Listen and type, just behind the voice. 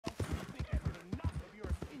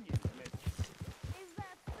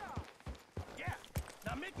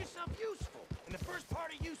yourself useful. And the first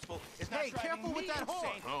part of useful is not Hey, driving careful me with that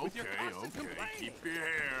horse. insane with your constant complaining. Keep your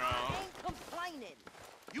hair I on. ain't complaining.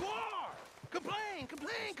 You are! Complain,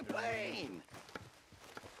 complain, complain!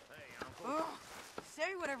 Ugh.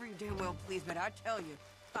 Say whatever you damn well please, but I tell you,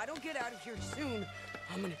 if I don't get out of here soon,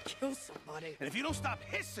 I'm gonna kill somebody. And if you don't stop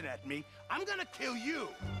hissing at me, I'm gonna kill you!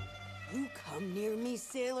 You come near me,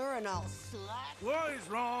 sailor, and I'll slap. What is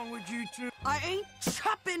wrong with you two? I ain't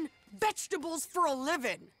chopping vegetables for a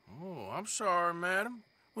living. Oh, I'm sorry, madam.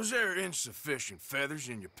 Was there insufficient feathers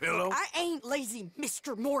in your pillow? I ain't lazy,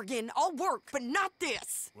 Mr. Morgan. I'll work, but not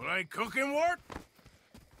this. Well, ain't cooking work?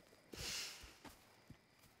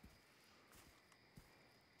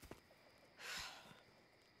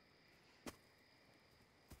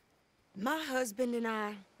 My husband and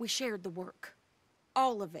I, we shared the work.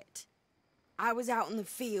 All of it. I was out in the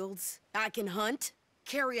fields. I can hunt,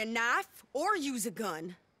 carry a knife, or use a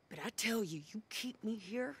gun. But I tell you, you keep me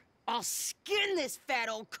here, I'll skin this fat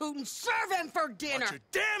old coot and serve him for dinner. Watch your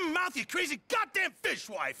damn mouth, you crazy goddamn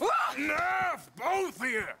fishwife! Enough, both of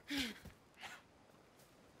you!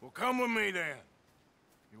 Well, come with me, then.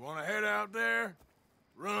 You want to head out there?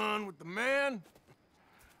 Run with the men?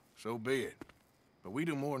 So be it. But we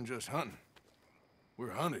do more than just hunting.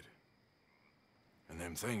 We're hunted. And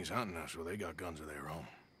them things hunting us, well, they got guns of their own.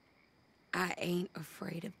 I ain't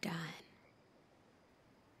afraid of dying.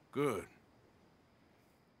 Good.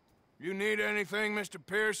 You need anything, Mr.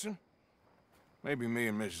 Pearson? Maybe me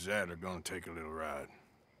and Mrs. Adler gonna take a little ride.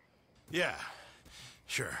 Yeah,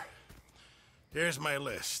 sure. Here's my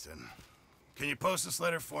list, and can you post this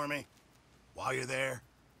letter for me while you're there?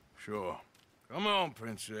 Sure. Come on,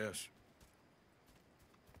 princess.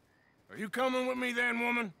 Are you coming with me then,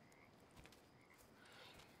 woman?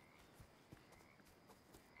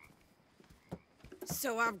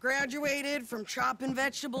 So I've graduated from chopping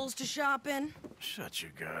vegetables to shopping? Shut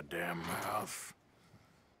your goddamn mouth.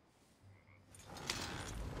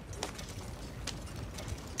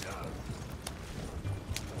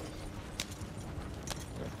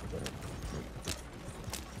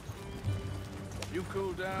 You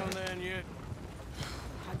cool down then yet?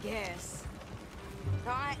 I guess.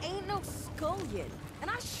 Now, I ain't no scullion, and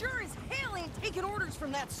I sure as hell ain't taking orders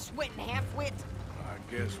from that sweating half-wit.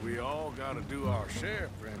 I guess we all gotta do our share,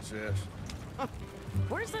 princess.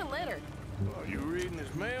 Where's that letter? Are you reading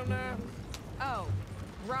his mail now? Oh,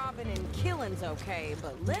 robbing and killing's okay,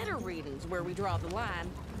 but letter reading's where we draw the line.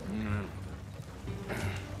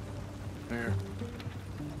 Here.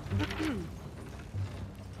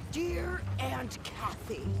 Dear Aunt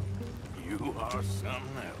Kathy, You are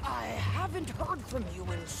something else. I haven't heard from you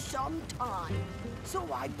in some time, so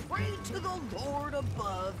I pray to the Lord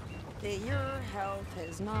above that your health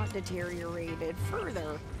has not deteriorated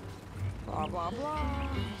further. Blah, blah, blah.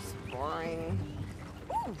 Spring.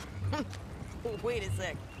 Ooh. Wait a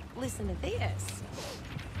sec. Listen to this.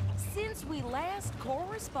 Since we last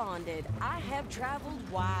corresponded, I have traveled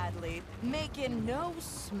widely, making no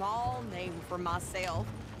small name for myself.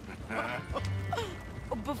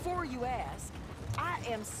 Before you ask, I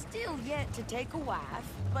am still yet to take a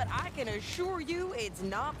wife, but I can assure you it's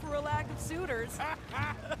not for a lack of suitors.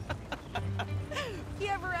 You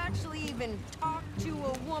ever actually even talk to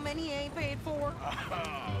a woman he ain't paid for?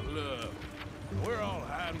 Oh, look. We're all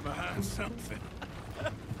hiding behind something.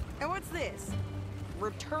 And what's this?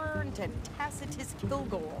 Return to Tacitus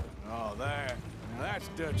Kilgore. Oh, that's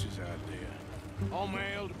Dutch's idea. All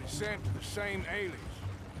mail to be sent to the same alias.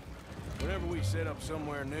 Whenever we set up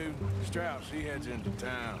somewhere new, Strauss, he heads into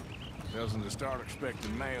town. Tells them to start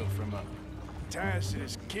expecting mail from a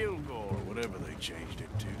Tacitus Kilgore, or whatever they changed it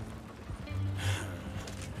to.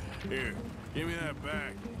 Here, give me that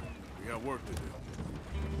back. We got work to do.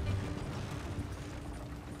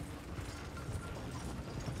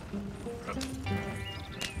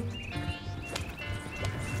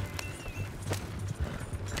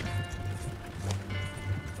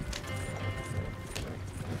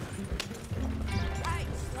 Hey,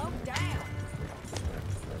 slow down.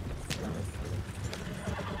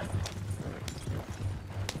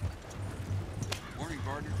 Morning,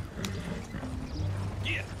 partner.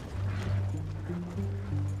 Yeah.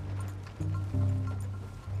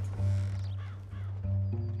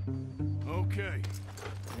 Okay,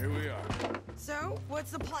 here we are. So,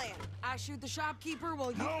 what's the plan? I shoot the shopkeeper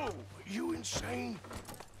while you... No, you insane?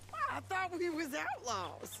 I thought we was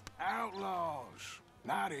outlaws. Outlaws,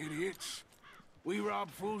 not idiots. We rob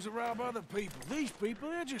fools that rob other people. These people,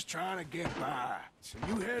 they're just trying to get by. So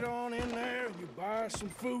you head on in there, you buy some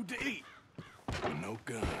food to eat. And no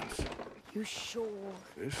guns. You sure?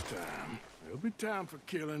 This time, there'll be time for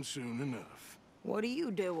killing soon enough. What are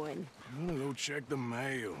you doing? I'm gonna go check the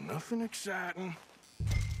mail. Nothing exciting.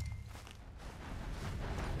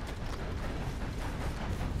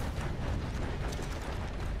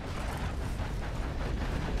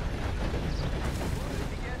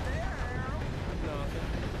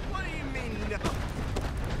 What do you mean, no?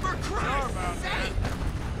 For Christ's sake!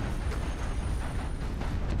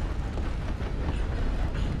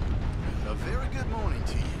 A very good morning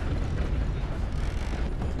to you.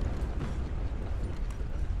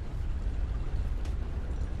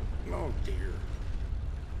 Oh, dear.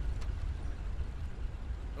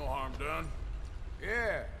 No harm done?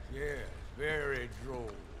 Yeah, very droll.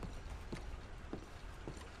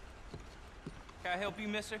 Can I help you,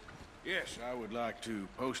 mister? Yes, I would like to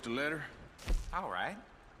post a letter. All right.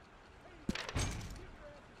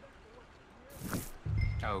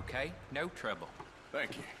 Okay, no trouble.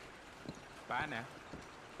 Thank you. Bye now.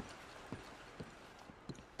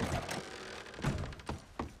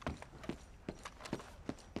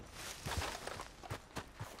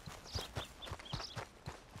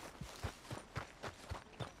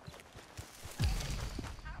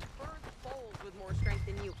 With more strength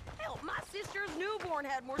than you. Hell, my sister's newborn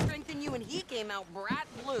had more strength than you, and he came out bright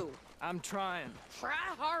blue. I'm trying. Try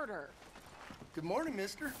harder. Good morning,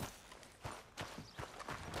 mister.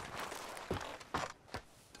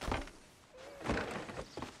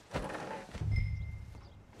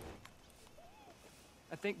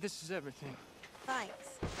 I think this is everything.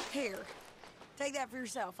 Thanks. Here, take that for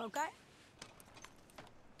yourself, okay?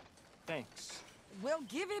 Thanks. Well,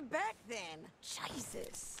 give it back then.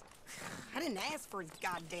 Jesus. I didn't ask for his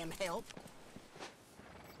goddamn help.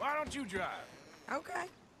 Why don't you drive? Okay.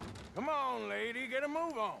 Come on, lady, get a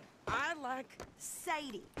move on. I like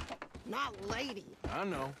Sadie, not lady. I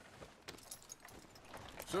know.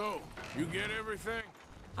 So, you get everything?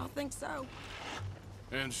 I think so.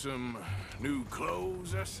 And some new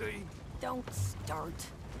clothes, I see? Don't start.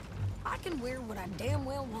 I can wear what I damn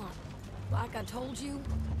well want. Like I told you,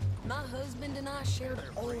 my husband and I shared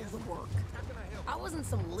all the work. I wasn't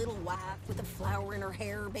some little wife with a flower in her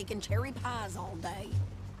hair baking cherry pies all day.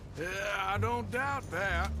 Yeah, I don't doubt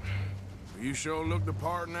that. You sure look the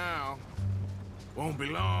part now. Won't be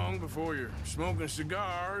long before you're smoking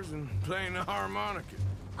cigars and playing the harmonica.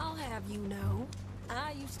 I'll have you know,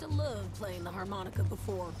 I used to love playing the harmonica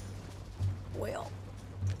before. Well,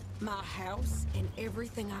 my house and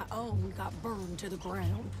everything I owned got burned to the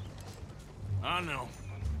ground. I know.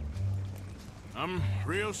 I'm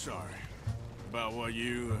real sorry about what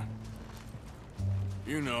you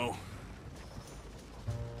know.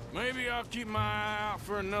 Maybe I'll keep my eye out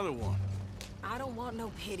for another one. I don't want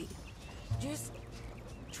no pity. Just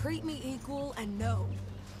treat me equal and know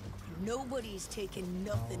nobody's taking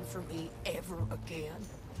nothing from me ever again.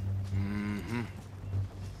 Mm-hmm.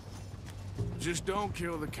 Just don't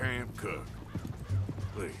kill the camp cook.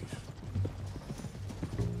 Please.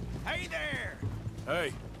 Hey there!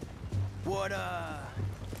 Hey,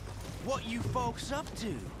 What you folks up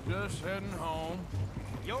to? just heading home.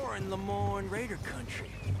 You're in Lemoyne Raider country.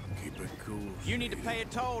 Keep it cool. You need to pay a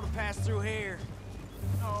toll to pass through here.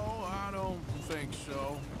 No, I don't think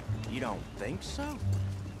so. You don't think so?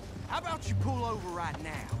 How about you pull over right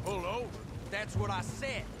now? Pull over. That's what I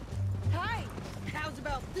said. Hey, how's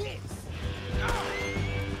about this?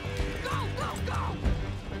 Go, go, go!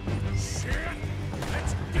 Shit!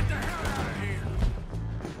 Let's get the hell out of here!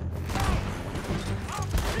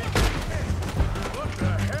 What the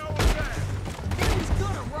hell was that? Who's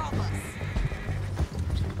gonna rob us?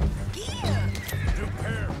 Yeah! New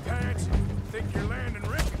pair of pants? Think you're landing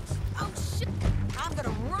rickets? Oh shit! I'm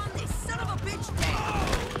gonna run this son of a bitch down!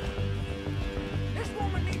 This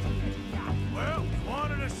woman needs a... Well,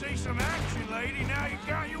 wanted to see some action, lady. Now you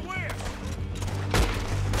got your whip.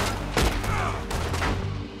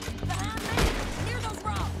 Behind me! Near those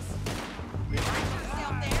rocks! Brace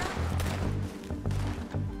yourself there!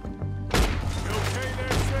 You okay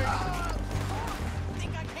there, Sadie?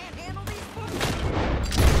 Think I can't handle these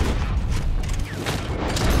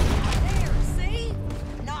There, see?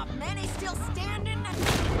 Not many still standing.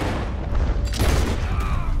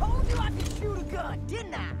 Told you I could shoot a gun,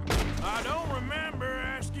 didn't I? I don't remember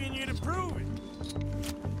asking you to prove it.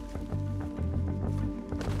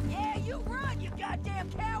 Yeah, you run, you goddamn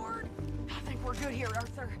coward! I think we're good here,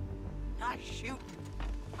 Arthur. Nice shooting.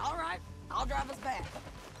 All right, I'll drive us back.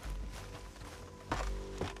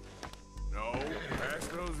 No, pass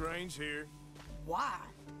those reins here. Why?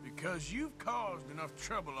 Because you've caused enough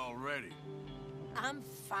trouble already. I'm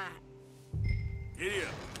fine. Giddy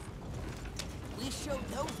up. We showed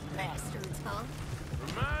those bastards, huh?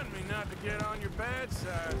 Remind me not to get on your bad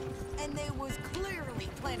side. And they was clearly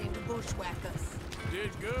planning to bushwhack us.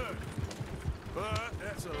 Did good. But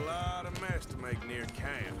that's a lot of mess to make near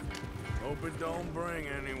camp. Hope it don't bring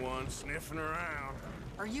anyone sniffing around.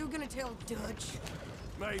 Are you gonna tell Dutch?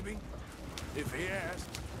 Maybe, if he asks.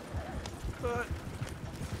 But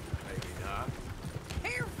maybe not.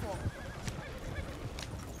 Careful!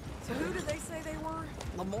 So who did they say they were?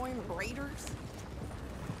 Lemoyne Raiders?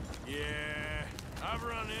 Yeah, I've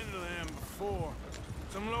run into them before.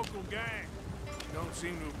 Some local gang. Don't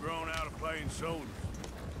seem to have grown out of playing soldiers.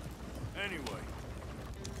 Anyway,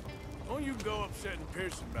 don't you go upsetting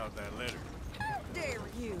Pearson about that letter. How dare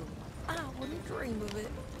you? I wouldn't dream of it.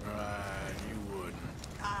 Right, you wouldn't.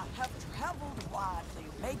 I have traveled widely,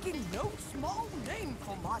 making no small name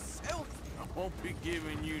for myself. I won't be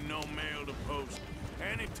giving you no mail to post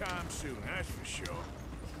anytime soon, that's for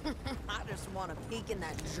sure. I just want to peek in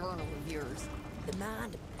that journal of yours. The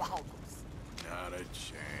mind boggles. Not a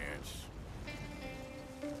chance.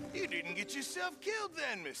 You didn't get yourself killed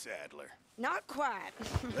then, Miss Adler. Not quite.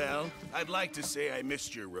 Well, I'd like to say I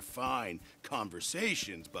missed your refined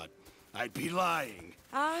conversations, but I'd be lying.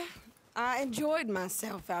 I enjoyed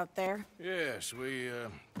myself out there. Yes,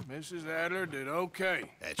 Mrs. Adler did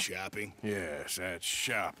okay. At shopping? Yes, that's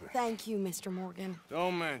shopping. Thank you, Mr. Morgan.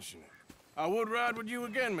 Don't mention it. I would ride with you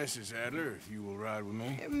again, Mrs. Adler, if you will ride with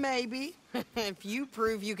me. Maybe. If you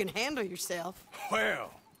prove you can handle yourself.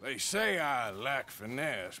 Well, they say I lack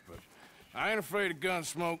finesse, but I ain't afraid of gun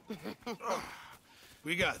smoke.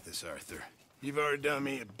 We got this, Arthur. You've already done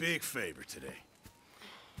me a big favor today.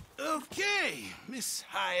 Okay, Miss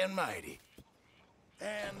High and Mighty.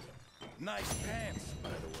 And nice pants, by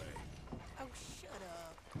the way. Oh, shut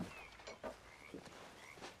up.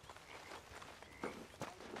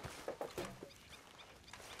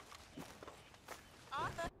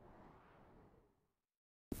 Arthur.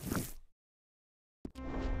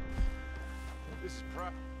 This is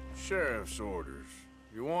Sheriff's orders.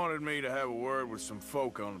 You wanted me to have a word with some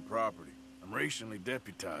folk on the property. I'm recently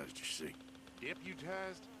deputized, you see.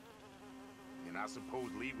 Deputized? And I suppose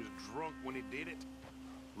Lee was drunk when he did it?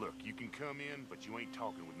 Look, you can come in, but you ain't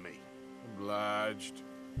talking with me. Obliged.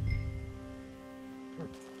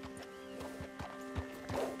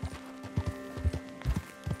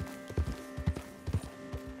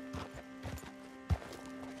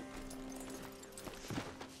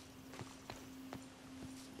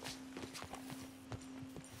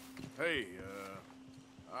 Hey,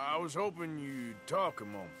 I was hoping you'd talk a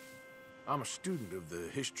moment. I'm a student of the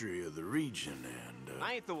history of the region, and,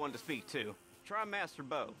 I ain't the one to speak to. Try Master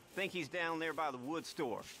Beau. Think he's down there by the wood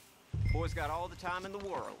store. Boy's got all the time in the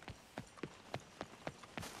world.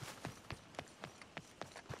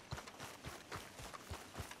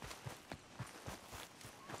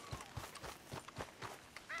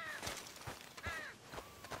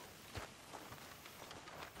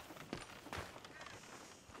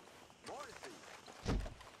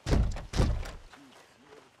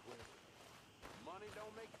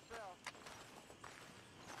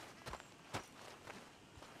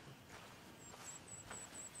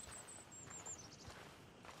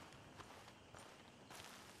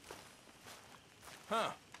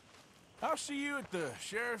 Huh. I'll see you at the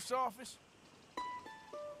sheriff's office.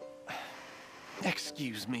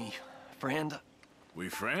 Excuse me, friend. We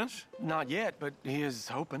friends? Not yet, but he is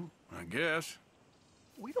hoping. I guess.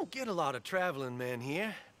 We don't get a lot of traveling men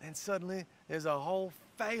here, and suddenly there's a whole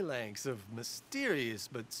phalanx of mysterious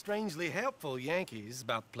but strangely helpful Yankees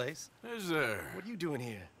about the place. Is there? What are you doing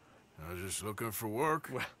here? I was just looking for work.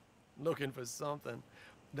 Well, looking for something.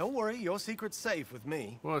 Don't worry, your secret's safe with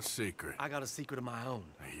me. What secret? I got a secret of my own.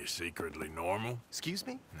 Are you secretly normal? Excuse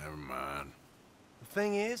me? Never mind. The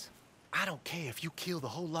thing is, I don't care if you kill the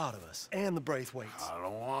whole lot of us, and the Braithwaites. I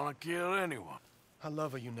don't want to kill anyone. I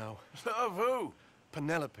love her, you know. Love who?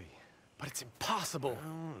 Penelope. But it's impossible.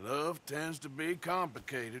 Well, love tends to be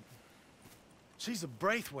complicated. She's a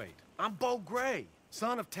Braithwaite. I'm Beau Gray,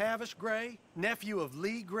 son of Tavish Gray, nephew of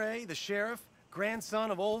Lee Gray, the sheriff,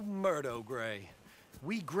 grandson of old Murdo Gray.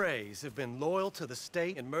 We Grays have been loyal to the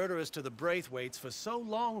state and murderous to the Braithwaites for so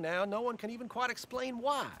long now, no one can even quite explain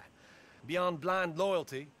why. Beyond blind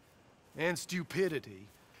loyalty and stupidity,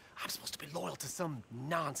 I'm supposed to be loyal to some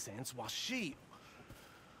nonsense while she's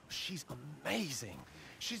amazing.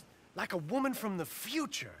 She's like a woman from the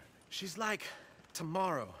future. She's like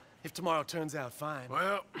tomorrow, if tomorrow turns out fine.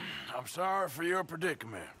 Well, I'm sorry for your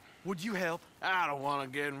predicament. Would you help? I don't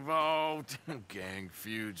want to get involved. Gang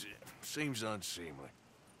feuds seems unseemly.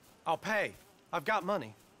 I'll pay. I've got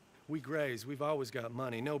money. We Grays, we've always got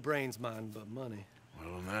money. No brains, mind, but money.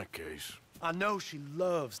 Well, in that case, I know she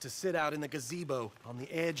loves to sit out in the gazebo on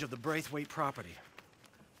the edge of the Braithwaite property.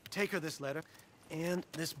 Take her this letter and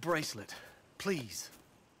this bracelet, please.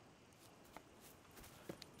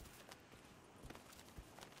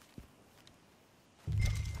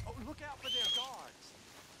 Oh, look out for their guards.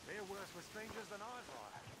 They're worse with strangers than ours are.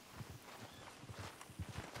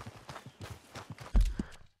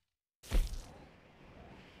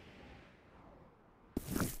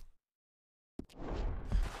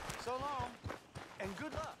 So long, and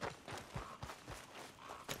good luck.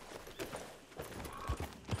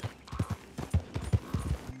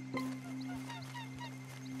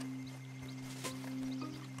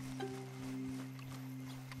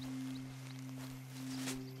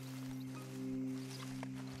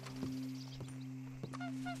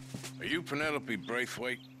 Are you Penelope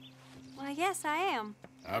Braithwaite? Why, yes, I am.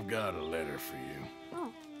 I've got a letter for you.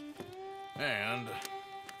 Oh. And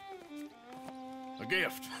a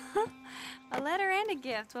gift. A letter and a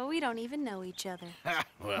gift. Well, we don't even know each other.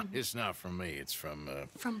 Well, it's not from me. It's from,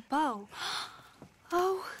 From Beau.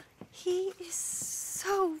 Oh, he is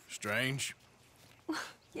so... Strange?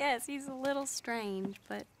 Yes, he's a little strange,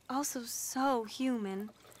 but also so human.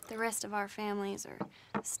 The rest of our families are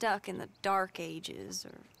stuck in the Dark Ages,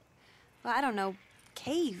 or, well, I don't know,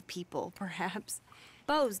 cave people, perhaps.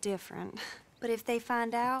 Beau's different. But if they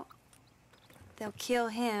find out, they'll kill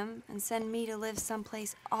him and send me to live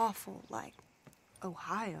someplace awful like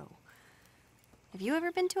Ohio. Have you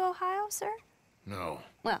ever been to Ohio, sir? No.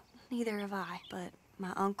 Well, neither have I, but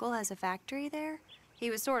my uncle has a factory there. He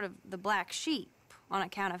was sort of the black sheep on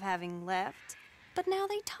account of having left. But now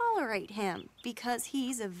they tolerate him because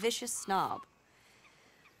he's a vicious snob.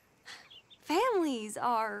 Families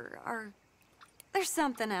are there's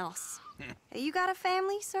something else. You got a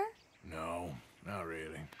family, sir? No, not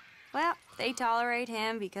really. Well, they tolerate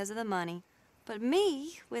him because of the money. But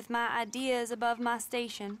me, with my ideas above my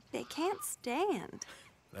station, they can't stand.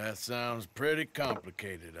 That sounds pretty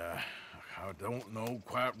complicated. I don't know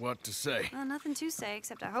quite what to say. Well, nothing to say,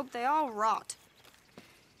 except I hope they all rot.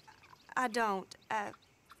 I don't,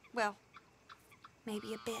 well,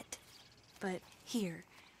 maybe a bit. But here,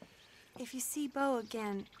 if you see Beau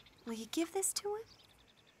again, will you give this to him?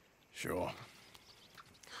 Sure.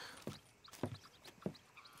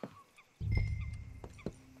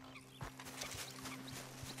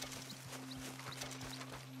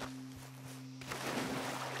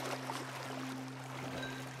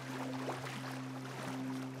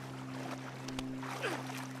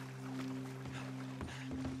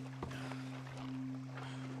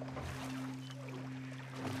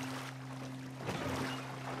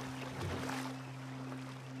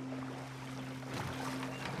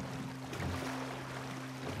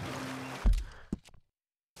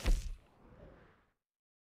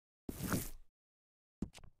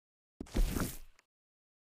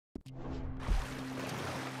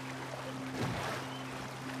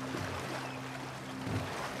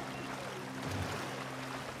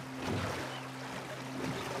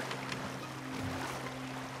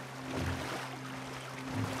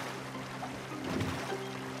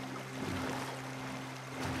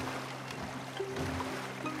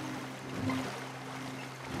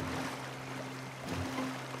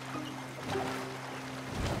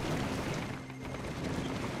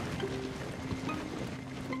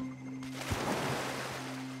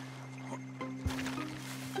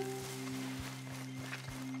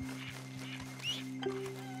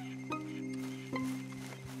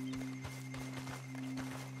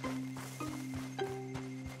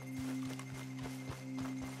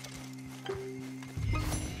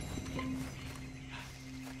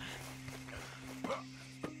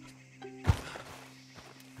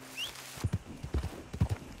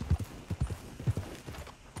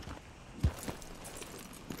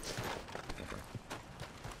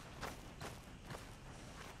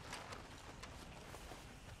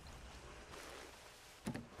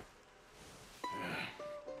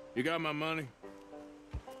 You got my money?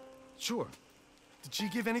 Sure. Did she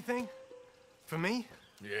give anything? For me?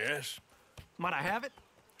 Yes. Might I have it?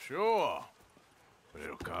 Sure. But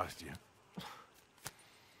it'll cost you.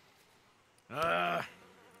 I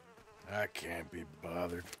can't be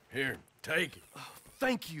bothered. Here, take it. Oh,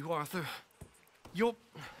 thank you, Arthur.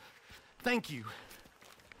 Thank you.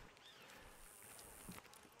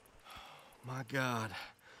 My God.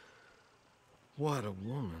 What a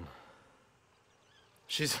woman.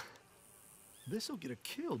 This'll get her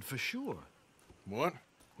killed for sure. What?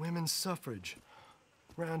 Women's suffrage.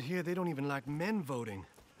 Around here, they don't even like men voting.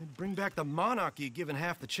 They'd bring back the monarchy given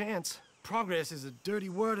half the chance. Progress is a dirty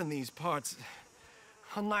word in these parts.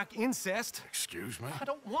 Unlike incest. Excuse me? I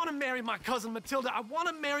don't want to marry my cousin Matilda. I want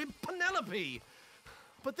to marry Penelope.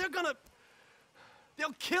 But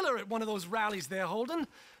they'll kill her at one of those rallies they're holding.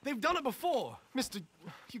 They've done it before. Mister,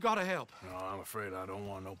 you gotta help. No, I'm afraid I don't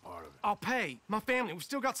want no part of it. I'll pay. My family, we've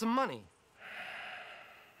still got some money.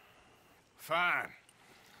 Fine.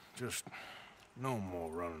 Just no more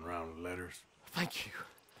running around with letters. Thank you.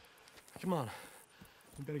 Come on.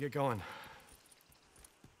 We better get going.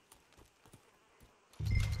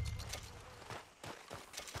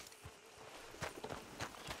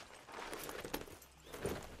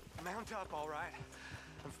 Mount up, all right,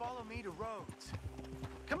 and follow me to Rhodes.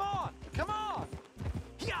 Come on! Come on!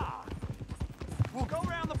 Yeah! We'll go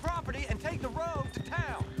around the property and take the road to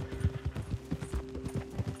town.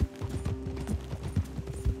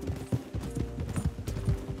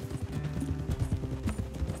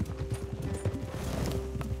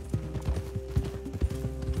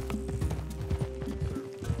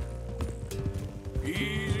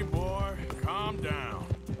 Easy, boy. Calm down.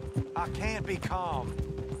 I can't be calm.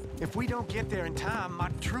 If we don't get there in time, my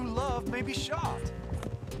true love may be shot.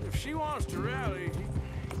 If she wants to rally,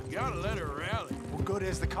 you gotta let her rally. Well, good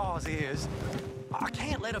as the cause is, I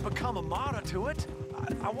can't let her become a martyr to it.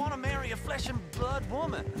 I want to marry a flesh and blood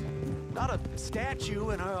woman, not a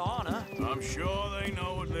statue in her honor. I'm sure they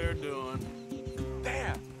know what they're doing.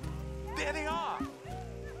 There they are.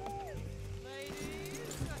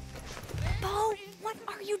 Beau, what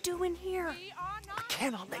are you doing here? I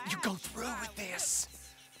cannot let you go through with this.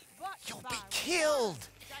 You'll be killed.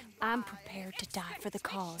 I'm prepared to die for the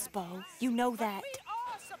cause, Beau. You know that.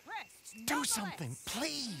 Do something,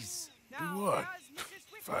 please. Do what?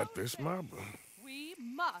 Fight this mob? We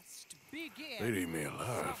must begin. They'd eat me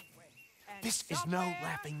alive. This is no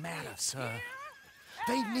laughing matter, sir.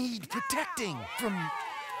 They need protecting from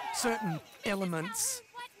certain elements.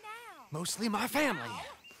 Mostly my family.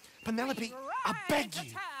 Penelope, I beg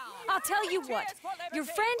you. I'll tell you what. Your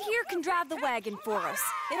friend here can drive the wagon for us.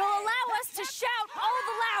 It'll allow us to shout all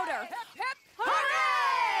the louder.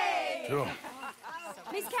 Hooray! Sure.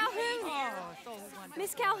 Miss Calhoun.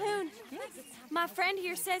 Miss Calhoun. My friend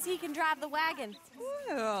here says he can drive the wagon.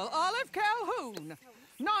 Well, Olive Calhoun.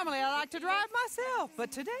 Normally I like to drive myself, but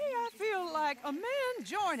today I feel like a man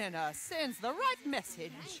joining us sends the right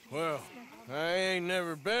message. Well, I ain't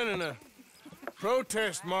never been in a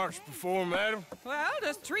protest march before, madam. Well,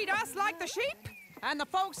 just treat us like the sheep, and the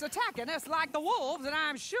folks attacking us like the wolves, and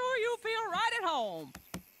I'm sure you feel right at home.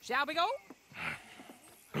 Shall we go?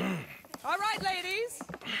 All right, ladies.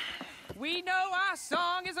 We know our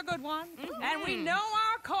song is a good one, and we know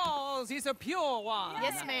our cause is a pure one.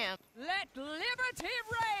 Yes, ma'am. Let liberty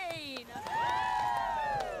reign!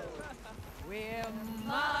 We're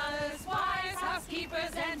mothers, wives,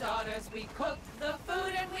 housekeepers, and daughters. We cook the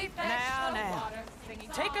food and we fetch the water.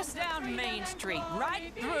 Take us down Main Street,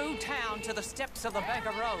 right through town to the steps of the Bank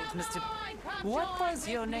of Rhodes, Mr. What was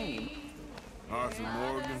your name? Arthur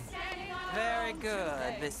Morgan. Very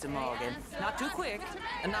good, Mr. Morgan. Not too quick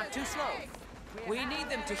and not too slow. We need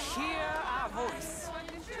them to hear our voice.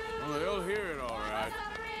 Well, they'll hear it all right.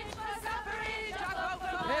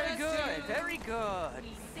 Very good, very good.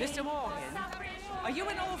 Mr. Morgan, are you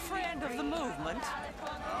an old friend of the movement?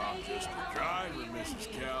 I'm just a driver, Mrs.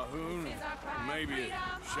 Calhoun, and maybe a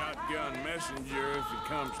shotgun messenger if it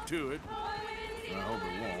comes to it. I hope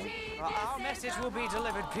it won't. Our message will be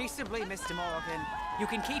delivered peaceably, Mr. Morgan. You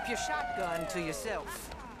can keep your shotgun to yourself.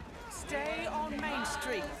 Stay on Main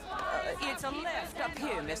Street. It's a left up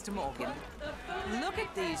here, Mr. Morgan. Look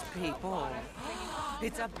at these people.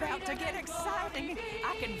 It's about to get exciting.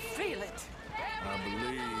 I can feel it. I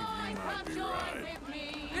believe you might be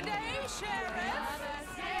right. Good day, Sheriff.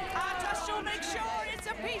 I trust you'll make sure it's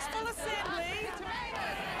a peaceful assembly.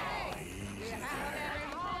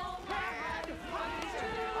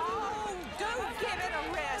 Oh, don't give it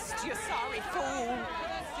a rest, you sorry fool.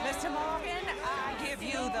 Mr. Morgan, I give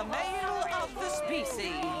you the male of the species.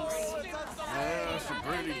 Yeah, that's a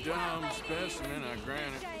pretty dumb specimen, I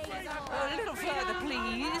grant it. A little further,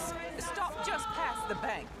 please. Stop just past the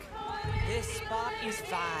bank. This spot is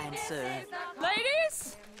fine, sir.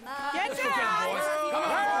 Ladies, get down! Come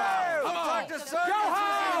on! Come on! Go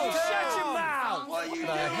home! Shut your mouth! What the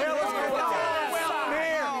hell is going on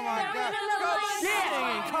here? Oh my God! Go shit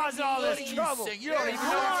and cause all this trouble. You don't even know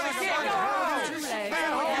what's going on.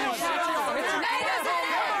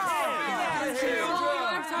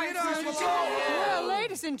 Well,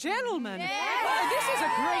 ladies and gentlemen, this is a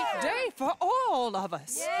great day for all of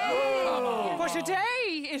us. For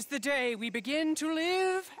today is the day we begin to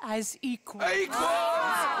live as equals. Equals?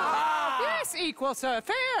 Yes, equal, sir.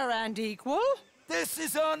 Fair and equal. This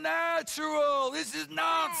is unnatural! This is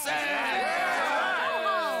nonsense!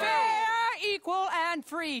 Fair, equal, and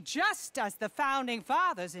free, just as the Founding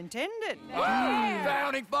Fathers intended.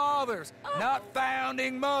 Founding Fathers, not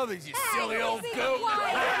founding mothers, you silly old goat!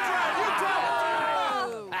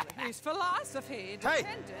 His philosophy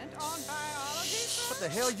dependent on biology. What the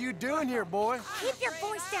hell you doing here, boy? Keep your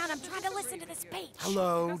voice down. I'm trying to listen to the speech.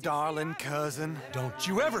 Hello, darling cousin. Don't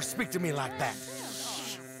you ever speak to me like that.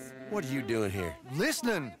 What are you doing here?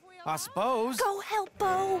 Listening, I suppose. Go help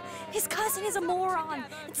Beau. His cousin is a moron.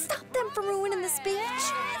 And stop them from ruining the speech.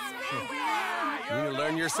 You need to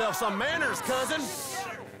learn yourself some manners, cousin.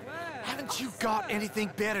 Haven't you got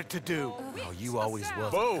anything better to do? Oh, you always was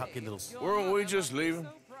Beau, a cocky little... weren't we just leaving?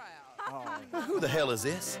 Who the hell is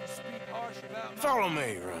this? Follow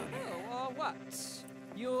me, Ronnie. What?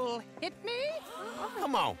 You'll hit me?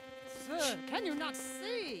 Come on. Sir, can you not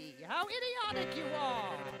see how idiotic you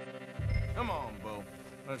are? Come on, Beau.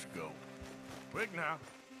 Let's go. Quick now.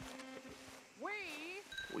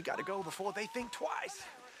 We gotta go before they think twice.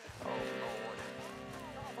 Oh, Lord.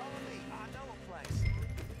 Follow me. I know a place.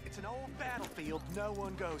 It's an old battlefield no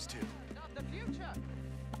one goes to. Of the future.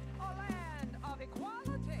 A land of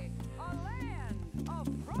equality. A land of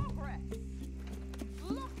progress.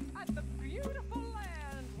 Look at the beautiful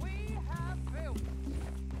land we have built.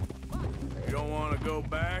 You don't want to go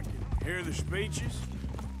back and hear the speeches?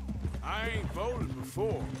 I ain't voted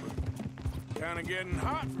before, but kind of getting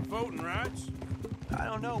hot for voting rights. I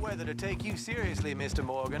don't know whether to take you seriously, Mr.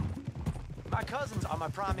 Morgan. My cousins are my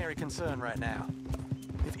primary concern right now.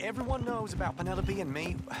 If everyone knows about Penelope and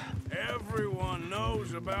me... Everyone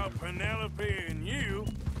knows about Penelope and you.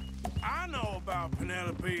 I know about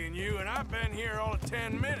Penelope and you, and I've been here all of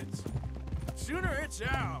 10 minutes. Sooner it's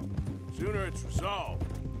out, sooner it's resolved.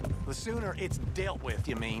 The sooner it's dealt with,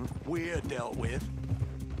 you mean? We're dealt with.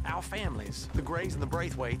 Our families, the Grays and the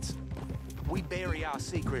Braithwaites, we bury our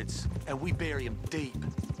secrets, and we bury them deep.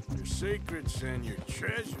 Your secrets and your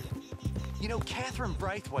treasure. You know, Catherine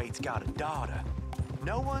Braithwaite's got a daughter.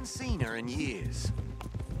 No one's seen her in years.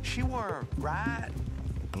 She weren't right,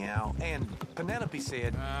 you know, and Penelope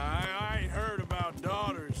said... I ain't heard about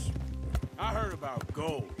daughters. I heard about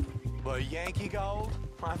gold. But Yankee gold?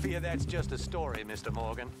 I fear that's just a story, Mr.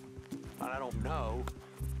 Morgan. But I don't know.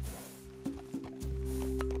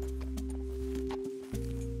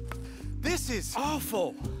 This is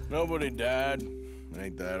awful. Nobody died.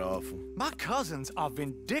 Ain't that awful? My cousins are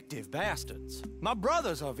vindictive bastards. My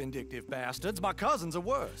brothers are vindictive bastards. My cousins are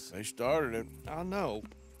worse. They started it. I know,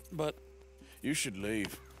 but... You should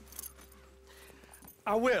leave.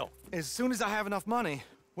 I will, as soon as I have enough money.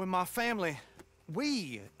 When my family...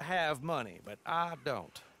 We have money, but I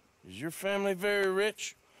don't. Is your family very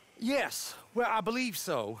rich? Yes, well, I believe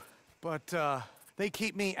so. But, they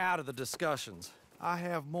keep me out of the discussions. I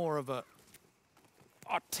have more of a...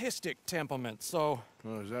 artistic temperament, so...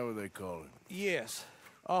 Oh, is that what they call it? Yes.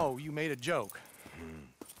 Oh, you made a joke.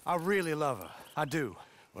 I really love her. I do.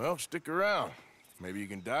 Well, stick around. Maybe you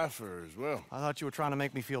can die for her as well. I thought you were trying to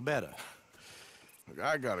make me feel better. Look,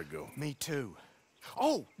 I gotta go. Me too.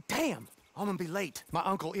 Oh, damn! I'm gonna be late. My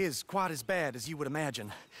uncle is quite as bad as you would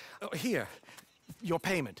imagine. Here, your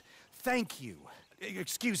payment. Thank you.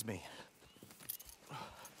 Excuse me.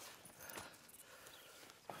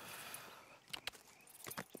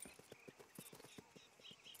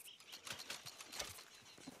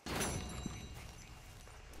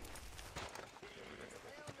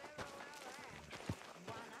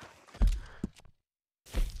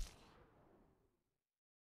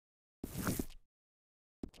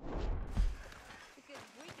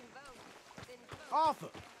 Arthur.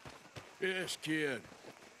 Yes, kid.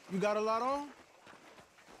 You got a lot on?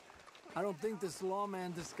 I don't think this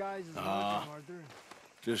lawman disguises working, Arthur.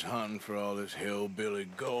 Just hunting for all this hillbilly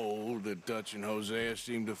gold that Dutch and Hosea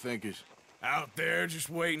seem to think is out there just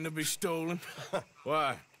waiting to be stolen.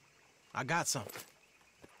 Why? I got something.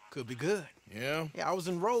 Could be good. Yeah? Yeah, I was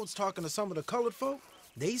in Rhodes talking to some of the colored folk.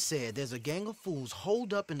 They said there's a gang of fools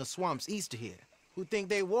holed up in the swamps east of here who think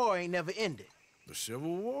their war ain't never ended. The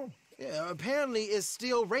Civil War? Yeah, apparently it's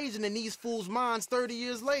still raging in these fools' minds 30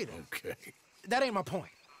 years later. Okay. That ain't my point.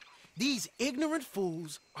 These ignorant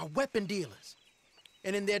fools are weapon dealers.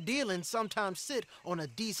 And in their dealing, sometimes sit on a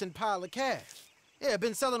decent pile of cash. Yeah,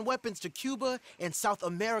 been selling weapons to Cuba and South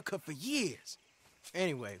America for years.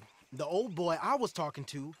 Anyway, the old boy I was talking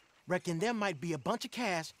to reckoned there might be a bunch of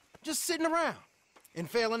cash just sitting around. And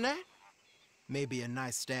failing that, maybe a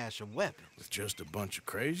nice stash of weapons. With just a bunch of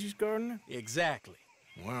crazies guarding it? Exactly.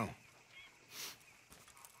 Well,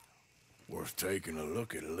 worth taking a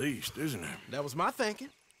look at least, isn't it? That was my thinking.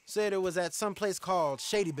 Said it was at some place called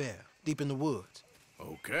Shady Bear. deep in the woods.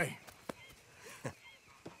 Okay.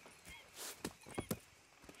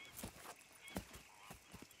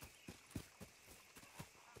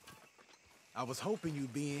 I was hoping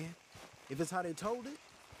you'd be in. If it's how they told it,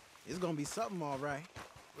 it's gonna be something all right.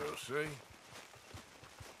 We'll see.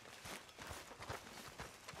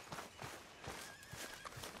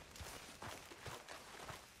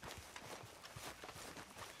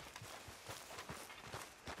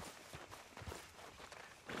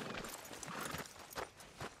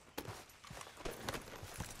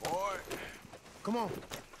 Boy. Come on.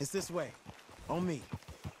 It's this way. On me.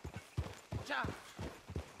 Cha!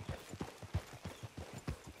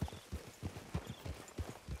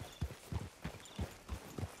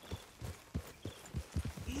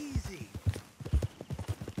 Easy.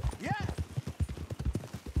 Yeah!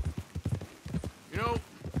 You know,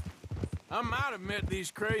 I might have met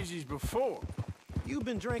these crazies before. You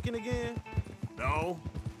been drinking again? No.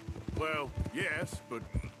 Well, yes, but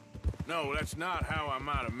no, that's not how I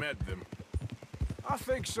might have met them. I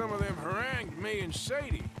think some of them harangued me and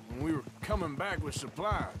Sadie when we were coming back with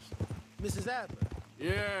supplies. Mrs. Adler?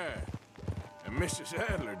 Yeah. And Mrs.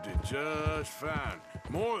 Adler did just fine.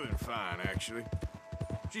 More than fine, actually.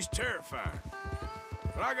 She's terrifying.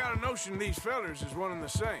 But I got a notion these fellers is one and the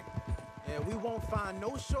same. Yeah, we won't find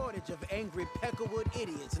no shortage of angry Peckerwood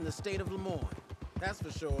idiots in the state of Lemoyne. That's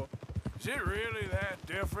for sure. Is it really that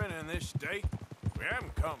different in this state? We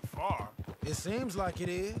haven't come far. It seems like it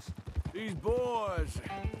is. These boys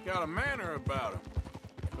got a manner about them,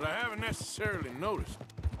 but I haven't necessarily noticed.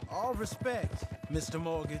 All respect, Mr.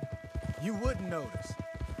 Morgan. You wouldn't notice.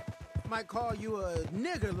 Might call you a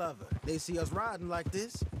nigger lover. They see us riding like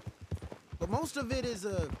this. But most of it is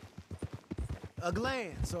a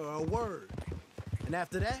glance or a word. And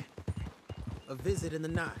after that, a visit in the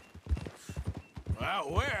night.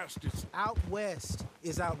 Out west, it's... Out west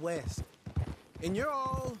is out west. And you're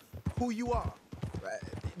all who you are.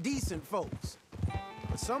 Decent folks.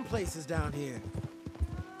 But some places down here,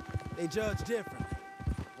 they judge differently.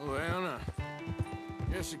 Well, then,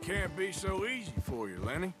 guess it can't be so easy for you,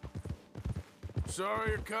 Lenny. Sorry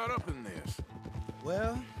you're caught up in this.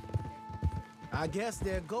 Well, I guess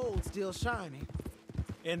their gold's still shining,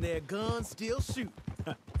 and their guns still shoot.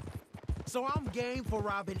 So I'm game for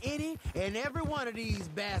robbing any and every one of these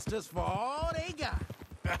bastards for all they got.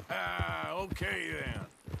 Okay, then.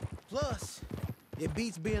 Plus, it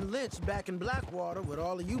beats being lynched back in Blackwater with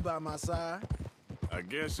all of you by my side. I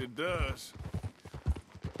guess it does.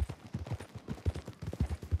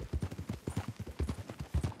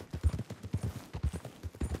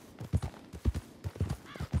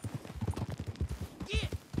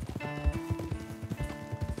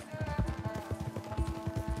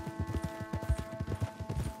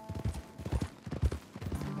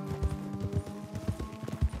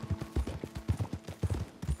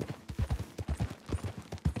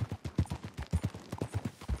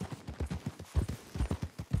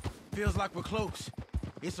 Feels like we're close.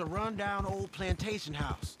 It's a rundown old plantation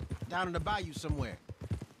house, down in the bayou somewhere.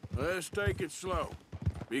 Let's take it slow.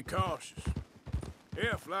 Be cautious.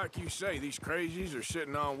 If, like you say, these crazies are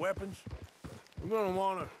sitting on weapons, we're gonna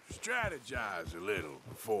want to strategize a little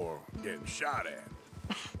before getting shot at.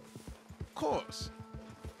 Of course.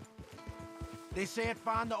 They said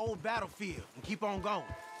find the old battlefield and keep on going.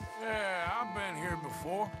 Yeah, I've been here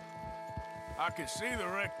before. I can see the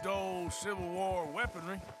wrecked old Civil War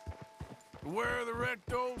weaponry. Where are the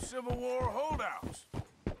wrecked old Civil War holdouts?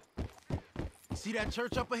 See that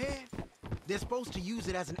church up ahead? They're supposed to use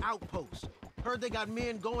it as an outpost. Heard they got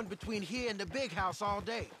men going between here and the big house all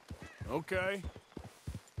day. Okay.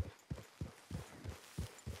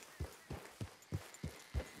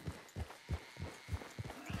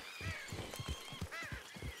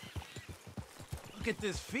 Look at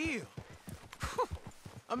this field.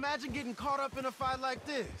 Imagine getting caught up in a fight like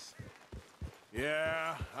this.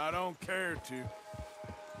 Yeah, I don't care to.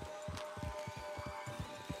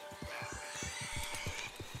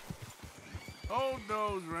 Hold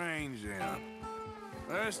those reins in.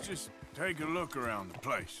 Let's just take a look around the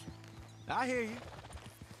place. I hear you.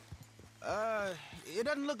 It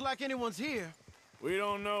doesn't look like anyone's here. We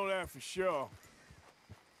don't know that for sure.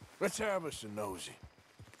 Let's have us a nosy.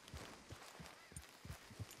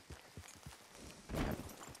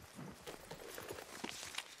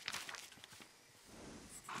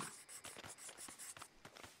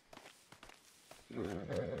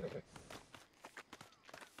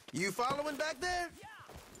 You following back there?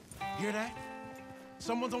 Yeah. Hear that?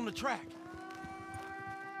 Someone's on the track.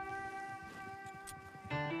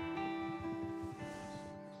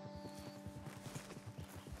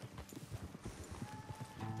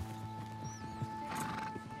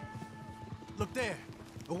 Look there,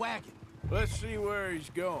 a wagon. Let's see where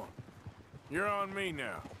he's going. You're on me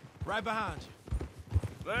now. Right behind you.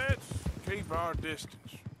 Let's keep our distance.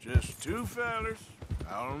 Just two fellers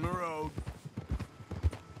out on the road.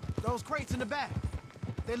 Those crates in the back,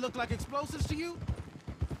 they look like explosives to you?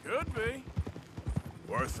 Could be.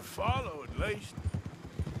 Worth a follow, at least.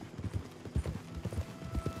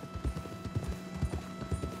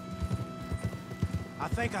 I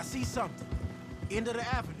think I see something. End of the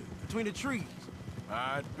avenue, between the trees.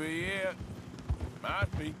 Might be it.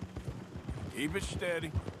 Might be. Keep it steady.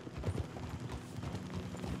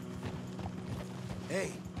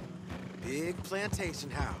 Hey, big plantation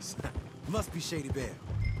house. Must be Shady Belle.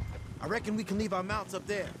 I reckon we can leave our mounts up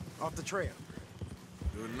there, off the trail.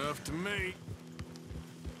 Good enough to me.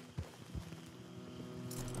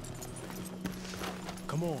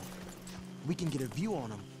 Come on. We can get a view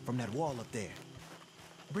on them from that wall up there.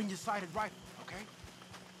 Bring your sighted rifle, okay?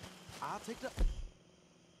 I'll take the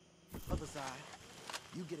other side.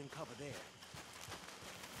 You get in cover there.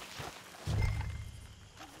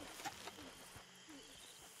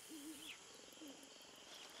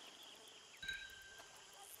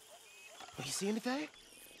 Oh, you see anything?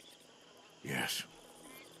 Yes.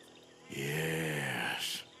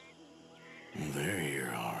 Yes. They're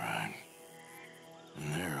here, all right.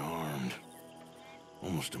 And they're armed.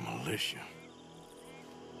 Almost a militia.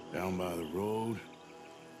 Down by the road.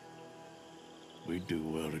 We do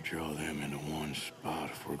well to draw them into one spot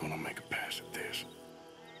if we're gonna make a pass at this.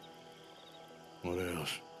 What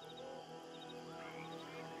else?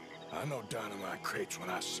 I know dynamite crates when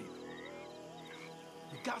I see them.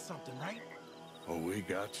 We got something, right? Oh, we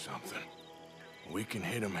got something. We can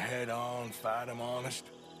hit them head on, fight them honest.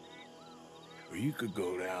 Or you could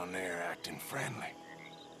go down there acting friendly.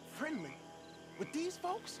 Friendly? With these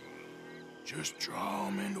folks? Just draw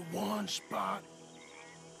them into one spot,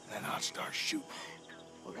 then I'll start shooting.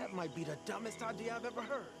 Well, that might be the dumbest idea I've ever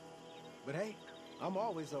heard. But hey, I'm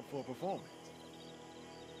always up for a performance.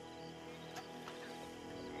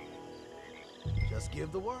 Just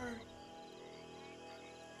give the word.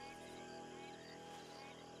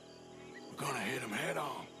 We're gonna hit them head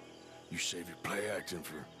on. You save your play acting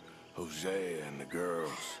for Hosea and the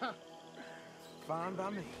girls. Fine by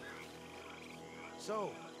me.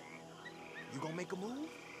 So, you gonna make a move?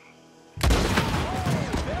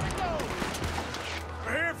 Oh, there we go!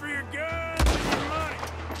 We're here for your guns and your money.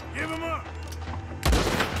 Give them up.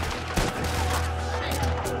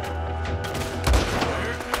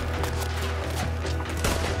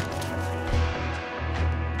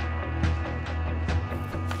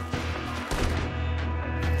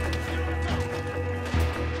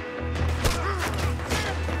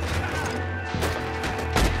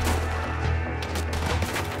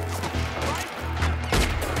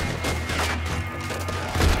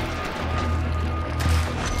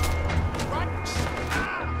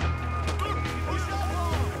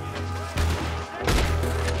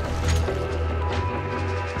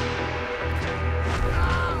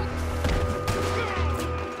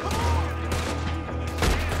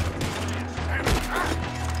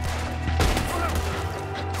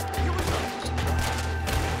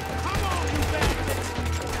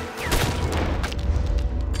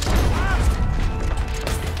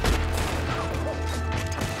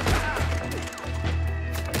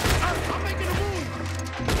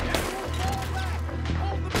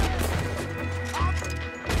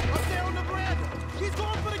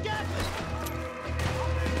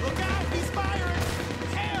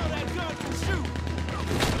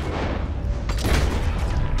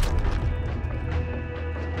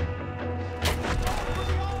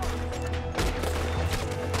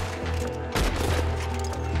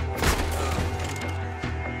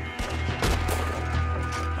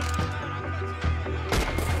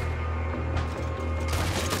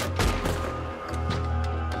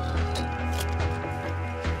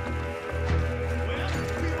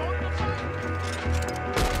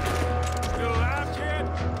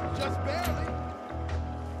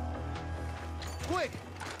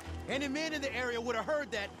 Any men in the area would have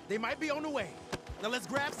heard that. They might be on the way. Now let's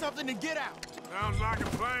grab something and get out. Sounds like a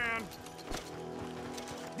plan.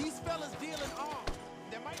 These fellas deal in arms.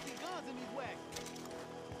 There might be guns in these wagons.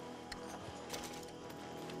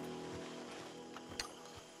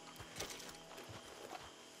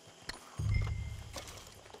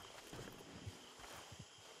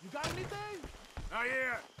 You got anything? Not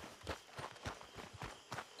yet.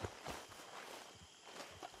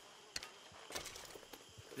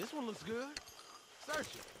 This one looks good.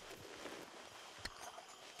 Search it.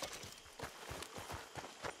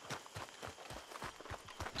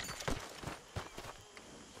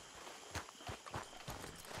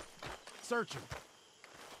 search him.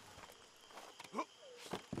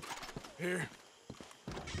 Here.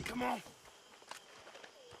 Come on.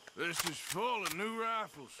 This is full of new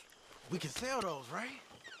rifles. We can sell those, right?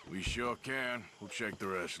 We sure can. We'll check the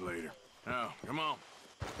rest later. Now, come on.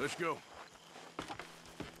 Let's go.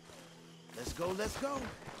 Let's go, let's go.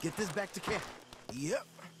 Get this back to camp. Yep.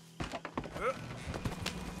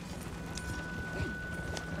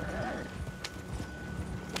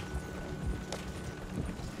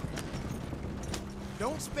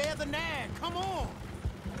 Don't spare the nag. Come on.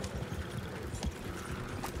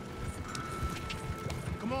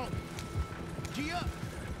 Come on. Gee up.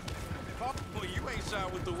 Boy, you ain't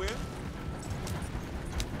side with the wind.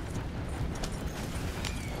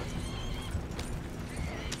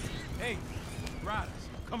 Hey, riders,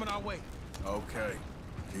 coming our way. Okay.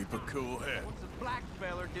 Keep a cool head. What's a black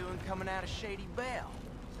feller doing coming out of Shady Belle?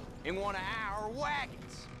 In one of our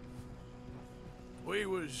wagons? We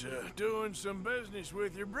was doing some business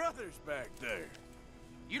with your brothers back there.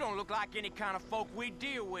 You don't look like any kind of folk we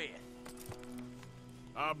deal with.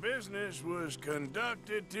 Our business was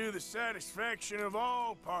conducted to the satisfaction of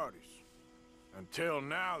all parties. Until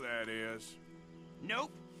now, that is.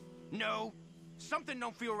 Nope. No. Something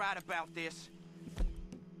don't feel right about this.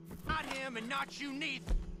 Not him and not you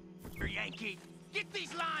neither, Yankee. Get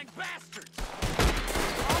these lying bastards!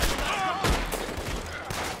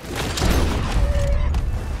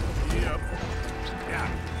 Yep. Yeah.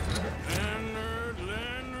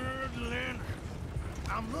 Leonard.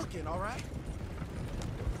 I'm looking, all right?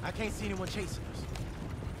 I can't see anyone chasing us.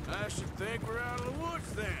 I should think we're out of the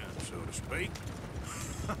woods then, so to speak.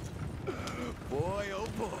 Boy, oh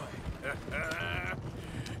boy.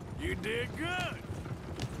 You did good.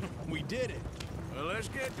 We did it. Well, let's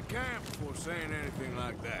get to camp before saying anything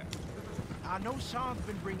like that. I know Sean's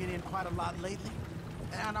been bringing in quite a lot lately,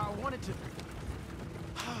 and I wanted to...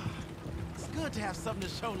 It's good to have something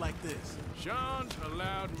to show like this. Sean's a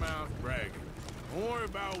loudmouth bragger. Don't worry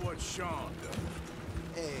about what Sean does.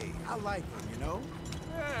 Hey, I like him, you know?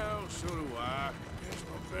 Well, so do I. Guess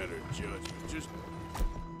no better judgment. Just...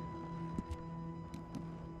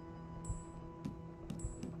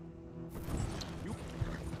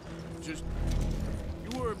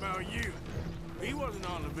 You worry about you. He wasn't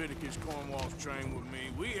on Leviticus Cornwall's train with me.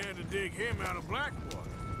 We had to dig him out of Blackwater.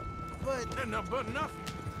 But nothing.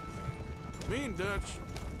 Me and Dutch,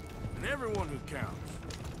 and everyone who counts.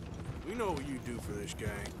 We know what you do for this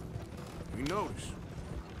gang. We notice.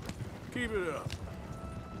 Keep it up.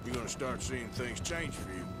 You're gonna start seeing things change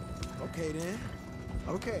for you. Okay, then.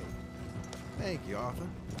 Okay. Thank you, Arthur.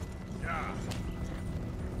 Yeah.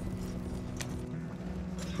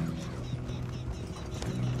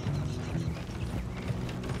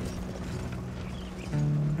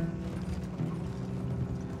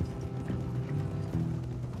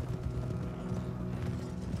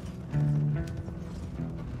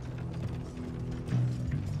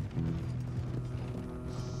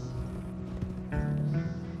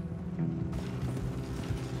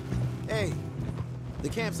 Hey, the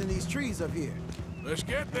camp's in these trees up here. Let's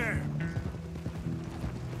get there.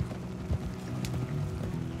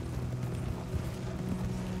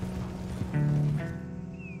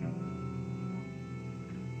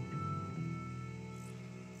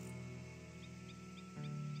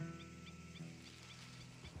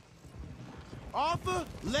 Arthur,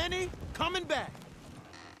 Lenny, coming back.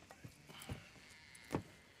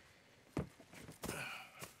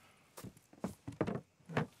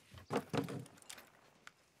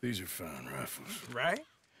 These are fine rifles. Right?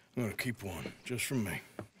 I'm gonna keep one, just for me.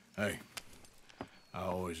 Hey, I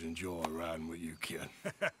always enjoy riding with you, kid.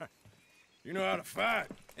 You know how to fight.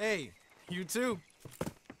 Hey, you too.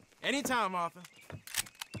 Anytime, Arthur.